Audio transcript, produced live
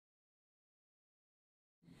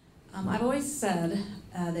I've always said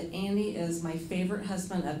that Andy is my favorite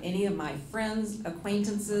husband of any of my friends,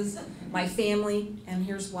 acquaintances, my family, and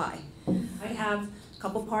here's why. I have a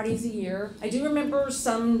couple parties a year. I do remember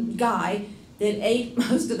some guy that ate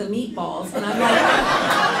most of the meatballs, and I'm like,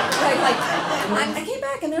 I came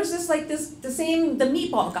back and there's the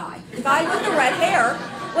meatball guy. The guy with the red hair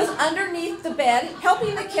was underneath the bed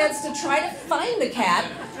helping the kids to try to find the cat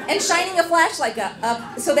and shining a flashlight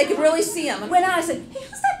up so they could really see him. I went out and I said, hey,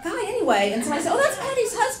 who's that guy anyway? And somebody said, oh, that's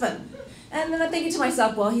Patty's husband. And then I'm thinking to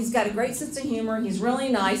myself, well, he's got a great sense of humor, he's really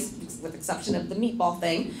nice, with the exception of the meatball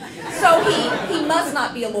thing, so he must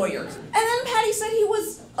not be a lawyer. And then Patty said he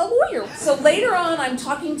was a lawyer. So later on, I'm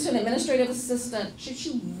talking to an administrative assistant.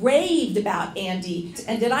 She raved about Andy,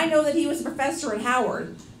 and did I know that he was a professor at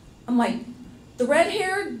Howard? I'm like, the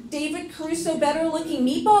red-haired, David Caruso, better-looking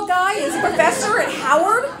meatball guy is a professor at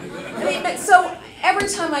Howard? I mean, so every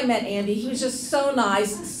time I met Andy, he was just so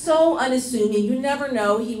nice, so unassuming. You never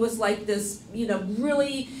know. He was like this,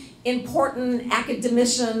 really important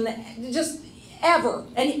academician, just ever.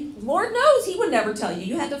 And Lord knows he would never tell you.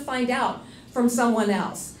 You had to find out from someone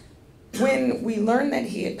else. When we learned that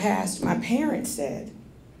he had passed, my parents said,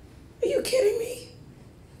 are you kidding me?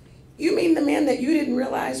 You mean the man that you didn't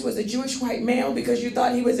realize was a Jewish white male because you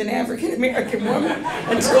thought he was an African-American woman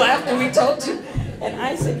until after we told you? And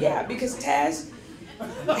I said, yeah, because Taz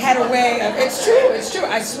had a way of, it's true,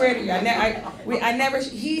 I swear to you,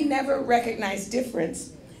 he never recognized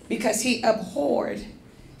difference because he abhorred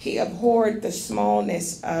the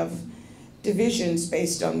smallness of divisions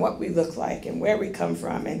based on what we look like and where we come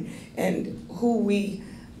from and who we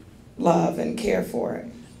love and care for.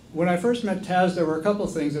 When I first met Taz, there were a couple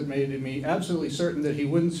of things that made me absolutely certain that he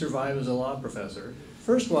wouldn't survive as a law professor.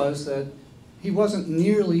 First was that he wasn't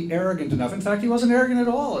nearly arrogant enough. In fact, he wasn't arrogant at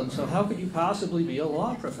all, and so how could you possibly be a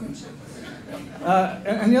law professor?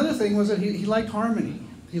 And the other thing was that he liked harmony.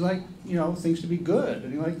 He liked, things to be good,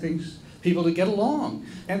 and he liked people to get along.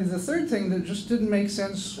 And the third thing that just didn't make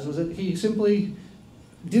sense was that he simply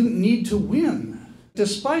didn't need to win.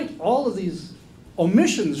 Despite all of these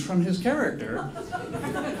omissions from his character,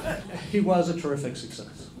 he was a terrific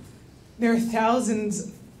success. There are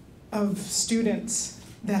thousands of students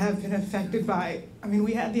that have been affected by,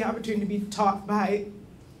 we had the opportunity to be taught by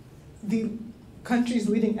the country's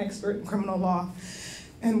leading expert in criminal law,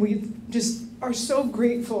 and we just are so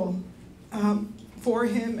grateful for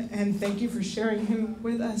him, and thank you for sharing him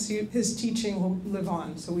with us. His teaching will live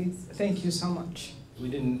on, so we thank you so much. We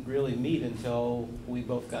didn't really meet until we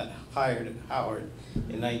both got hired at Howard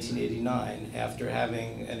in 1989 after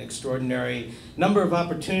having an extraordinary number of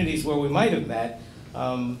opportunities where we might have met,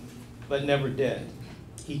 but never did.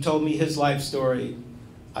 He told me his life story.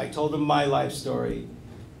 I told him my life story.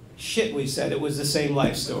 Shit, we said it was the same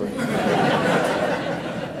life story.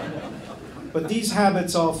 But these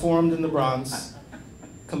habits all formed in the Bronx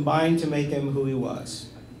combined to make him who he was.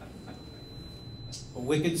 A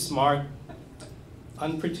wicked, smart,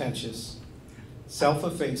 unpretentious,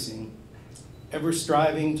 self-effacing, ever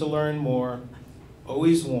striving to learn more,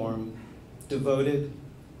 always warm, devoted,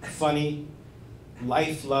 funny,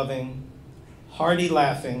 life-loving, hearty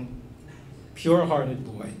laughing, pure-hearted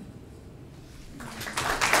boy.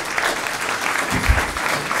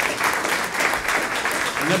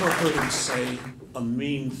 I never heard him say a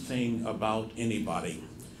mean thing about anybody.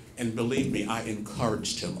 And believe me, I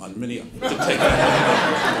encouraged him on many to take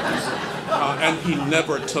and he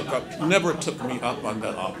never took me up on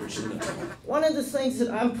that opportunity. One of the things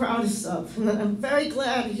that I'm proudest of, and I'm very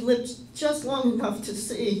glad he lived just long enough to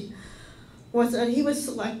see, was that he was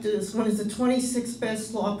selected as one of the 26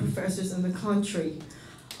 best law professors in the country.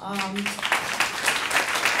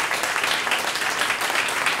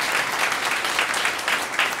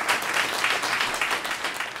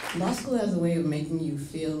 Law school has a way of making you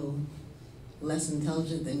feel less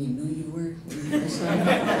intelligent than you knew you were when you first started.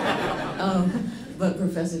 But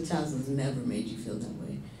Professor Taslitz never made you feel that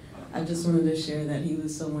way. I just wanted to share that he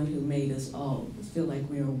was someone who made us all feel like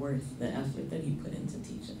we were worth the effort that he put in to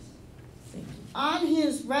teach us. Thank you. On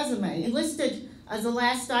his resume, it listed as the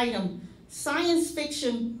last item, science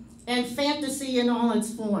fiction and fantasy in all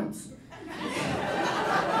its forms.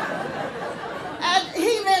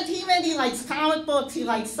 He likes comic books, he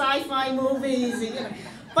likes sci-fi movies,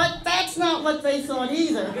 but that's not what they thought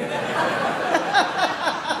either.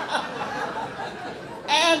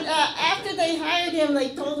 And after they hired him, they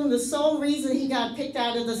told him the sole reason he got picked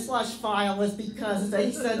out of the slush file was because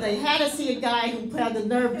they said they had to see a guy who had the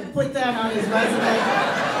nerve to put that on his resume.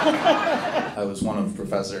 I was one of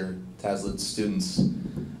Professor Taslitz's students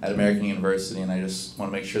at American University, and I just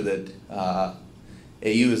want to make sure that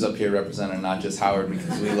AU is up here representing not just Howard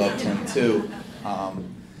because we loved him too.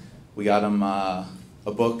 We got him a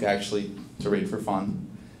book actually to read for fun.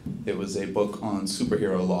 It was a book on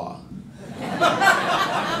superhero law.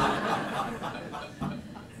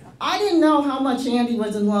 I didn't know how much Andy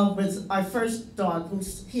was in love with our first dog,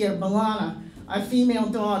 who's here, Milana, our female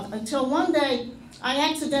dog, until one day I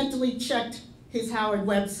accidentally checked his Howard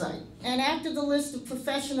website. And after the list of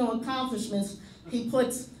professional accomplishments, he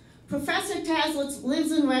puts, Professor Taslitz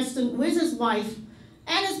lives in Reston with his wife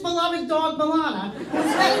and his beloved dog, Milana, who's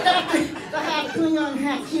named after the half-Klingon,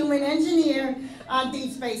 half-human engineer on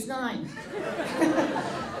Deep Space Nine.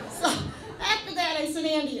 So after that, I said,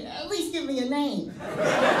 Andy, at least give me a name.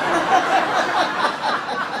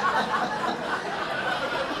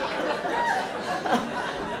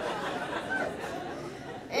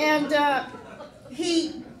 And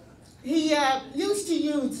he used to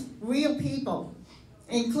use real people,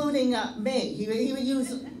 including me. He would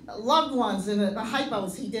use loved ones in the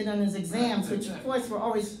hypos he did on his exams, which of course were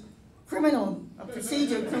always criminal law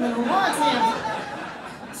exams.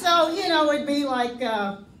 So, you know, it'd be like,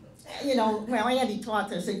 you know, well, Andy taught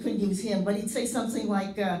this, so he couldn't use him, but he'd say something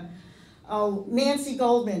like, oh, Nancy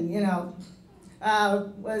Goldman, you know,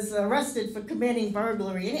 was arrested for committing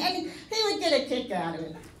burglary, and he would get a kick out of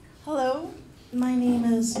it. Hello, my name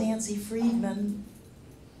is Nancy Friedman.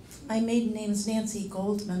 My maiden name is Nancy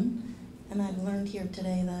Goldman, and I've learned here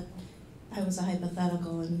today that I was a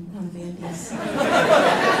hypothetical in one of Andy's criminal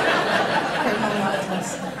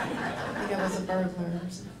novels. I think I was a burglar or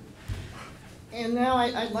something. And now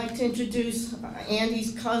I'd like to introduce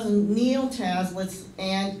Andy's cousin, Neal Taslitz,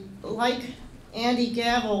 and like Andy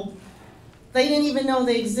Gavil, they didn't even know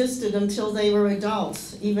they existed until they were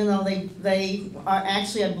adults, even though they are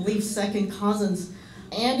actually, I believe, second cousins.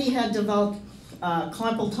 Andy had developed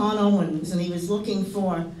carpal tunnel, and he was looking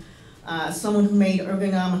for someone who made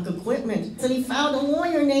ergonomic equipment. And he found a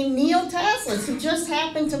lawyer named Neal Taslitz, who just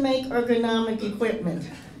happened to make ergonomic equipment.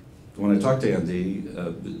 When I talked to Andy,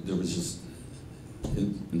 there was just,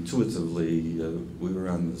 intuitively, we were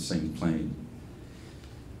on the same plane.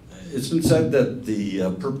 It's been said that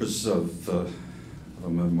the purpose of a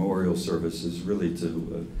memorial service is really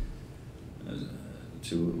to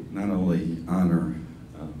not only honor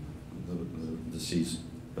the deceased,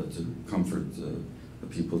 but to comfort the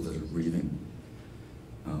people that are grieving.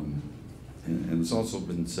 And it's also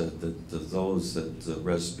been said that those that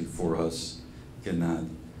rest before us cannot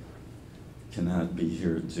be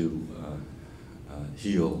here to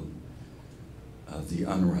heal the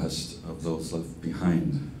unrest of those left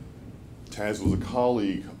behind. Taz was a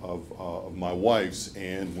colleague of my wife's,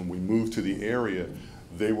 and when we moved to the area,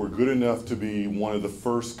 they were good enough to be one of the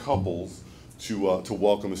first couples to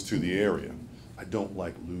welcome us to the area. I don't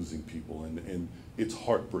like losing people, and it's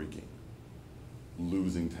heartbreaking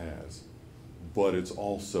losing Taz, but it's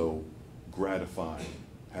also gratifying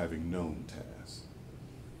having known Taz.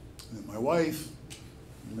 And my wife,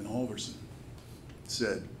 Lynn Halverson,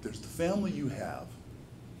 said, there's the family you have,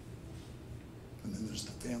 and then there's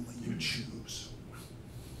the family you choose.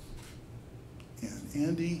 And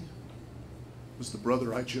Andy was the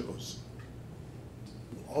brother I chose.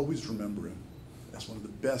 We'll always remember him as one of the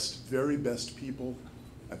best, very best people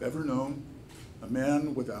I've ever known. A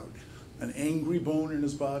man without an angry bone in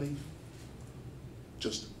his body.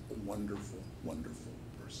 Just a wonderful, wonderful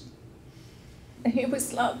person. He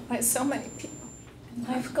was loved by so many people. And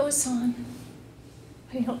life goes on,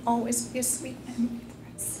 but he'll always be a sweet memory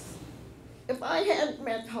for us. If I hadn't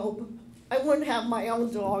met Hope, I wouldn't have my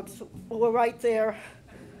own dogs who were right there.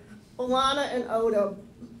 Balana and Odo.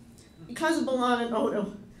 Because of Balana and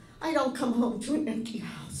Odo, I don't come home to an empty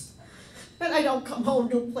house. And I don't come home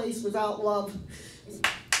to a place without love.